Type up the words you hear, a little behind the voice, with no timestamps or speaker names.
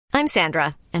I'm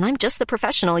Sandra, and I'm just the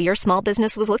professional your small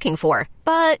business was looking for.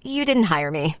 But you didn't hire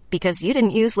me because you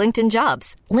didn't use LinkedIn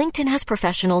Jobs. LinkedIn has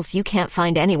professionals you can't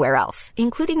find anywhere else,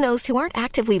 including those who aren't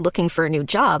actively looking for a new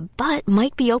job, but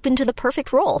might be open to the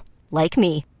perfect role, like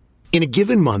me. In a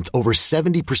given month, over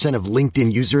 70% of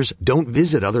LinkedIn users don't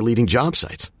visit other leading job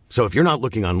sites. So if you're not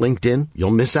looking on LinkedIn,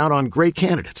 you'll miss out on great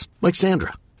candidates like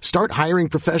Sandra. Start hiring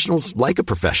professionals like a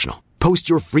professional. Post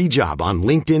your free job on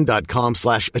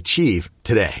linkedin.com/achieve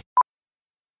today.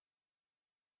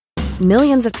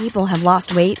 Millions of people have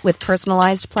lost weight with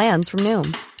personalized plans from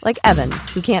Noom. Like Evan,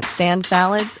 who can't stand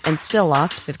salads and still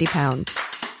lost 50 pounds.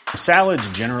 Salads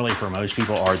generally for most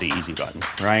people are the easy button,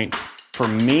 right? For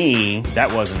me,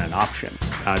 that wasn't an option.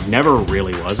 I never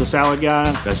really was a salad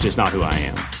guy. That's just not who I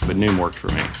am. But Noom worked for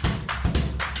me.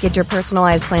 Get your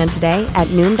personalized plan today at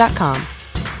Noom.com.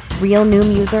 Real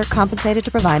Noom user compensated to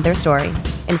provide their story.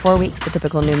 In 4 weeks, the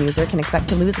typical Noom user can expect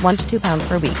to lose 1 to 2 pounds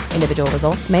per week. Individual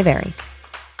results may vary.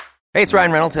 Hey, it's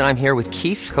Ryan Reynolds, and I'm here with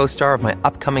Keith, co-star of my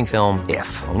upcoming film,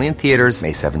 If, only in theaters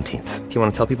May 17th. Do you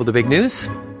want to tell people the big news?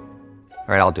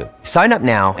 All right, I'll do it. Sign up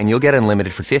now and you'll get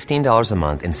unlimited for $15 a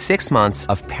month and 6 months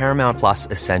of Paramount Plus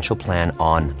Essential Plan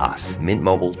on us.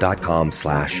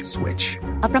 MintMobile.com/switch.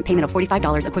 Upfront payment of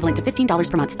 $45 equivalent to $15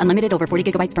 per month. Unlimited over 40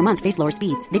 gigabytes per month. Face lower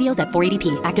speeds. Videos at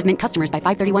 480p. Active Mint customers by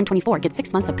 531.24 get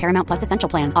 6 months of Paramount Plus Essential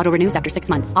Plan. Auto renews after 6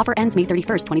 months. Offer ends May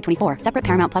 31st, 2024. Separate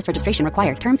Paramount Plus registration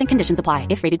required. Terms and conditions apply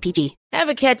if rated PG.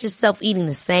 Ever catch yourself eating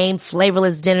the same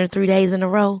flavorless dinner 3 days in a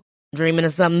row? Dreaming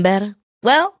of something better?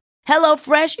 Well,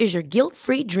 HelloFresh is your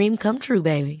guilt-free dream come true,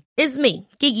 baby. It's me,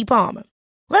 Keke Palmer.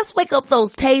 Let's wake up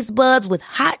those taste buds with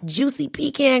hot, juicy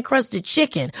pecan-crusted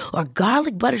chicken or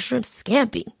garlic butter shrimp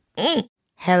scampi.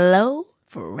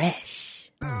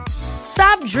 HelloFresh.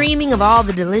 Stop dreaming of all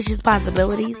the delicious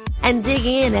possibilities and dig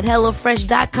in at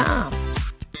HelloFresh.com.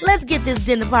 Let's get this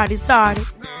dinner party started.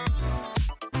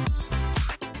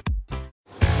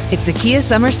 It's the Kia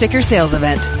Summer Sticker Sales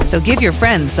Event, so give your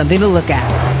friends something to look at.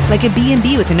 Like a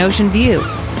B&B with an ocean view,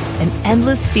 an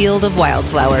endless field of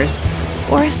wildflowers,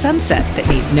 or a sunset that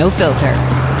needs no filter.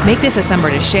 Make this a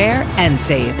summer to share and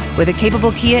save with a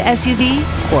capable Kia SUV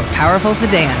or powerful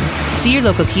sedan. See your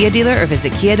local Kia dealer or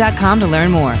visit kia.com to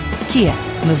learn more. Kia,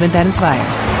 movement that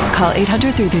inspires. Call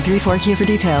 800-3334-KIA for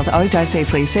details. Always drive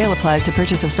safely. Sale applies to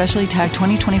purchase of specially tagged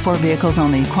 2024 vehicles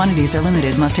only. Quantities are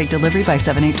limited. Must take delivery by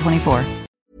 7/8/24.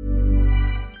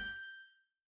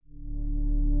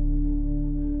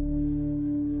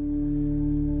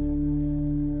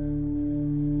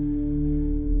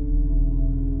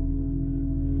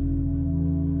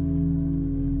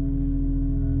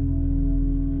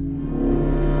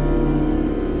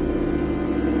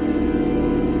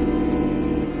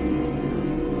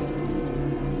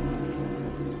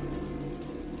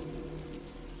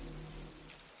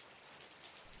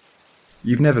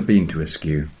 You've never been to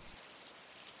Askew.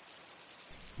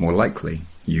 More likely,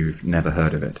 you've never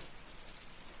heard of it.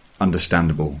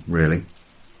 Understandable, really.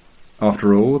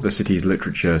 After all, the city's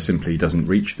literature simply doesn't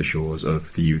reach the shores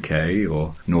of the UK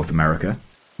or North America,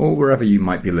 or wherever you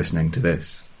might be listening to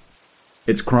this.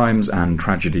 Its crimes and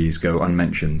tragedies go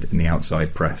unmentioned in the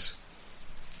outside press.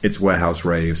 Its warehouse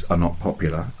raves are not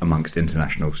popular amongst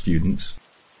international students.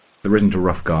 There isn't a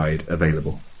rough guide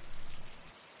available.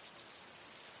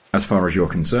 As far as you're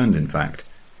concerned, in fact,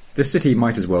 this city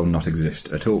might as well not exist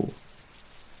at all.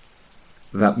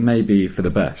 That may be for the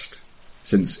best,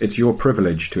 since it's your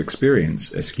privilege to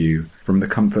experience Askew from the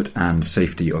comfort and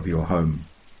safety of your home.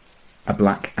 A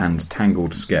black and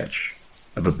tangled sketch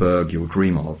of a burg you'll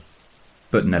dream of,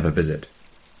 but never visit.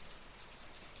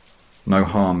 No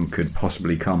harm could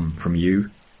possibly come from you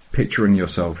picturing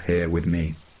yourself here with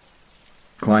me,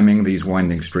 climbing these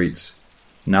winding streets,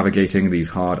 navigating these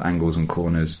hard angles and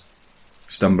corners,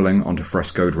 stumbling onto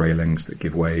frescoed railings that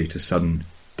give way to sudden,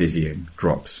 dizzying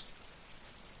drops.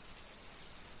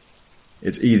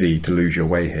 It's easy to lose your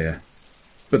way here,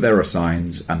 but there are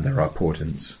signs and there are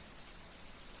portents.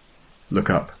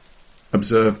 Look up.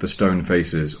 Observe the stone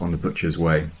faces on the Butcher's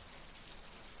Way.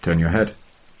 Turn your head.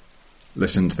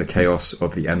 Listen to the chaos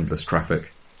of the endless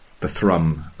traffic, the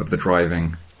thrum of the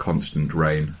driving, constant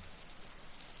rain.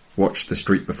 Watch the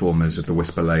street performers of the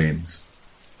Whisper Lanes,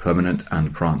 permanent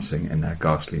and prancing in their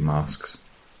ghastly masks.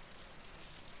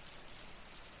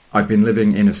 I've been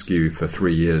living in Askew for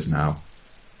 3 years now,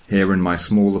 here in my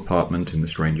small apartment in the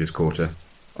Strangers' Quarter,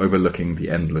 overlooking the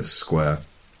endless square.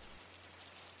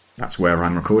 That's where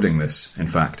I'm recording this, in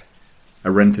fact,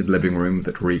 a rented living room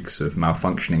that reeks of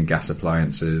malfunctioning gas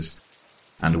appliances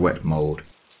and wet mould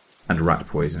and rat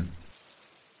poison.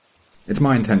 It's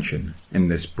my intention, in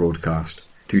this broadcast,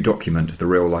 to document the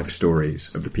real-life stories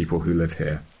of the people who live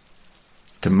here.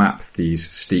 to map these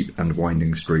steep and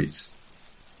winding streets,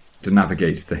 to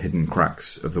navigate the hidden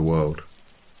cracks of the world.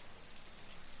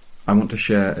 I want to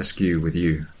share Askew with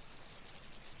you.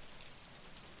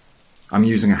 I'm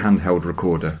using a handheld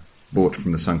recorder bought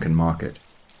from the Sunken Market.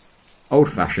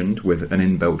 Old-fashioned with an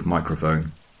inbuilt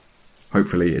microphone.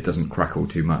 Hopefully it doesn't crackle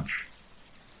too much.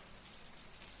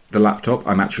 The laptop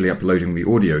I'm actually uploading the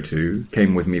audio to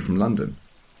came with me from London.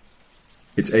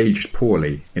 It's aged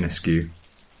poorly in Askew.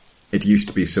 It used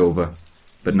to be silver,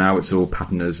 but now it's all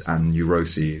patinas and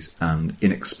neuroses and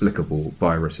inexplicable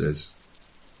viruses.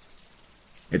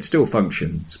 It still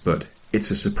functions, but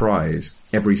it's a surprise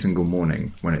every single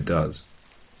morning when it does.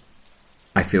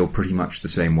 I feel pretty much the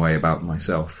same way about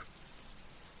myself.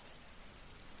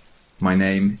 My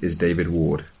name is David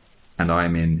Ward, and I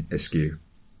am in Askew.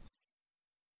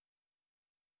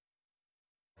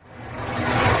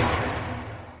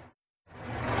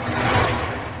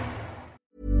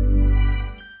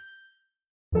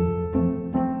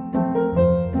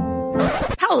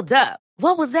 Hold up.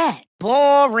 What was that?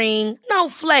 Boring. No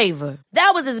flavor.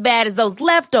 That was as bad as those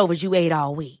leftovers you ate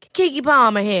all week. Keke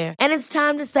Palmer here, and it's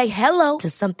time to say hello to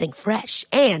something fresh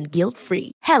and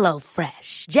guilt-free. Hello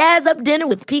Fresh. Jazz up dinner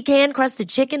with pecan-crusted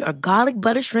chicken or garlic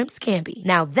butter shrimp scampi.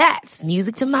 Now that's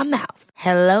music to my mouth.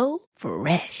 Hello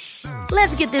Fresh.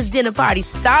 Let's get this dinner party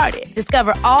started.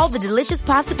 Discover all the delicious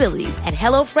possibilities at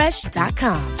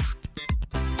HelloFresh.com.